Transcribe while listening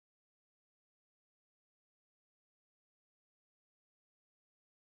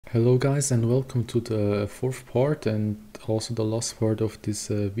Hello guys, and welcome to the fourth part and also the last part of this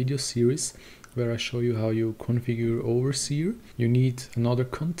video series where I show you how you configure Overseerr. You need another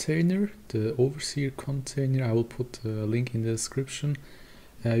container, the Overseerr container. I will put a link in the description.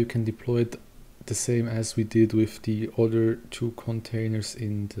 You can deploy it the same as we did with the other two containers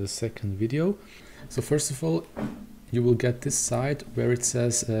in the second video. So first of all, you will get this site where it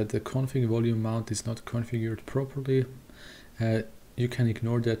says the config volume mount is not configured properly. You can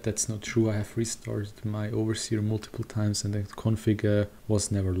ignore that, that's not true. I have restarted my Overseerr multiple times and the config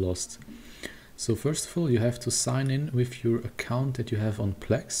was never lost. So first of all, you have to sign in with your account that you have on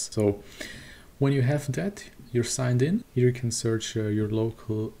Plex. So when you have that, you're signed in. Here you can search your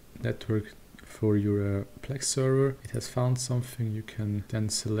local network for your Plex server. It has found something, you can then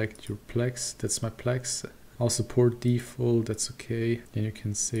select your Plex. That's my Plex. I'll support default, that's okay. Then you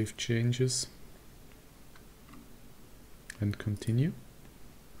can save changes and continue.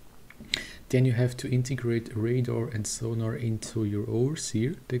 Then you have to integrate Radarr and Sonarr into your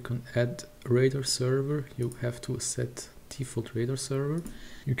Overseerr. They can add Radarr server. You have to set default Radarr server.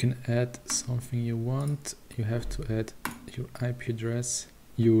 You can add something you want. You have to add your IP address,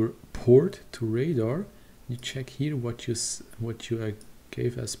 your port to Radarr. You check here what you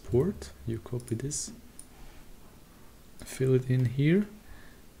gave as port. You copy this, fill it in here.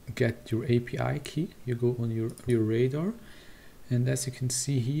 Get your API key, you go on your Radarr, and as you can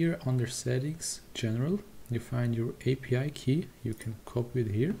see here under settings general, you find your API key. You can copy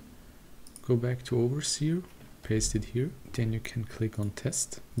it here, go back to Overseerr, paste it here, then you can click on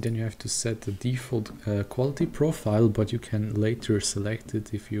test. Then you have to set the default quality profile, but you can later select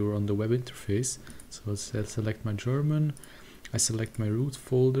it if you're on the web interface. So I'll select my German, I select my root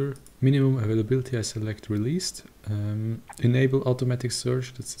folder, minimum availability I select released, enable automatic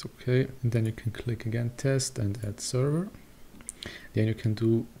search, that's okay, and then you can click again test and add server. Then you can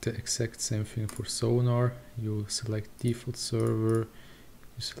do the exact same thing for Sonarr. You select default server,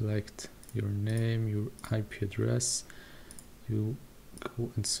 you select your name, your IP address, you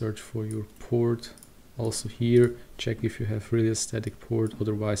go and search for your port. Also here check if you have really a static port,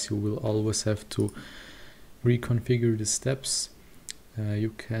 otherwise you will always have to reconfigure the steps.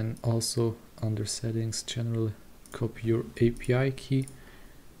 You can also under settings general copy your API key,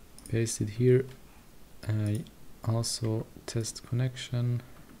 paste it here, also test connection,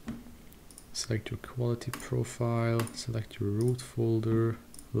 select your quality profile, select your root folder,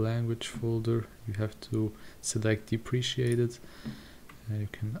 language folder, you have to select depreciated, you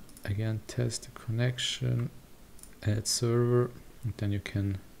can again test the connection, add server, and then you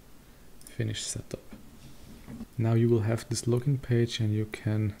can finish setup. Now you will have this login page and you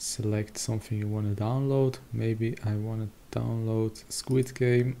can select something you want to download. Maybe I want to download Squid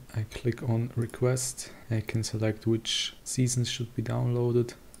Game. I click on request. I can select which seasons should be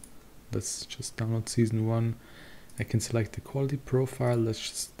downloaded. Let's just download season 1. I can select the quality profile. Let's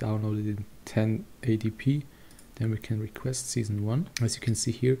just download it in 1080p. Then we can request season 1. As you can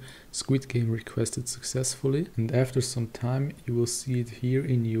see here, Squid Game requested successfully, and after some time you will see it here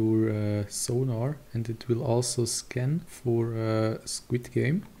in your Sonarr, and it will also scan for Squid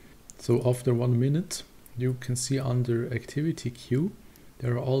Game. So after 1 minute you can see under activity queue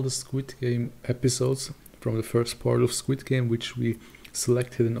there are all the Squid Game episodes from the first part of Squid Game which we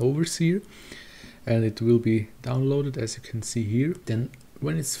selected in Overseerr, and it will be downloaded as you can see here. Then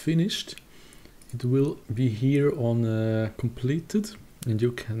when it's finished, it will be here on completed, and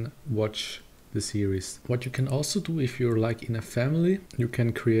you can watch the series. What you can also do if you're like in a family, you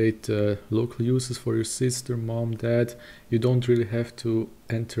can create local users for your sister, mom, dad. You don't really have to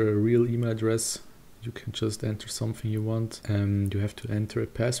enter a real email address. You can just enter something you want. You have to enter a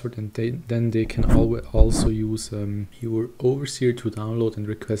password, and then they can also use your Overseerr to download and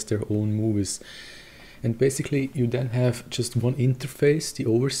request their own movies. And basically you then have just one interface, the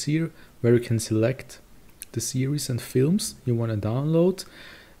Overseerr, where you can select the series and films you want to download.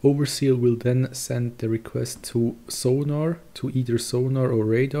 Overseerr will then send the request to Sonarr, to either Sonarr or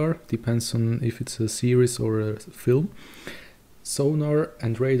Radarr, depends on if it's a series or a film. Sonarr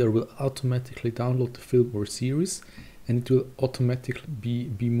and Radarr will automatically download the film or series, and it will automatically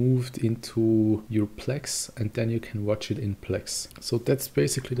be moved into your Plex, and then you can watch it in Plex. So that's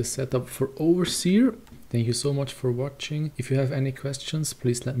basically the setup for Overseerr. Thank you so much for watching. If you have any questions,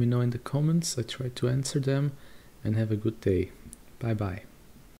 please let me know in the comments. I try to answer them, and have a good day. Bye bye.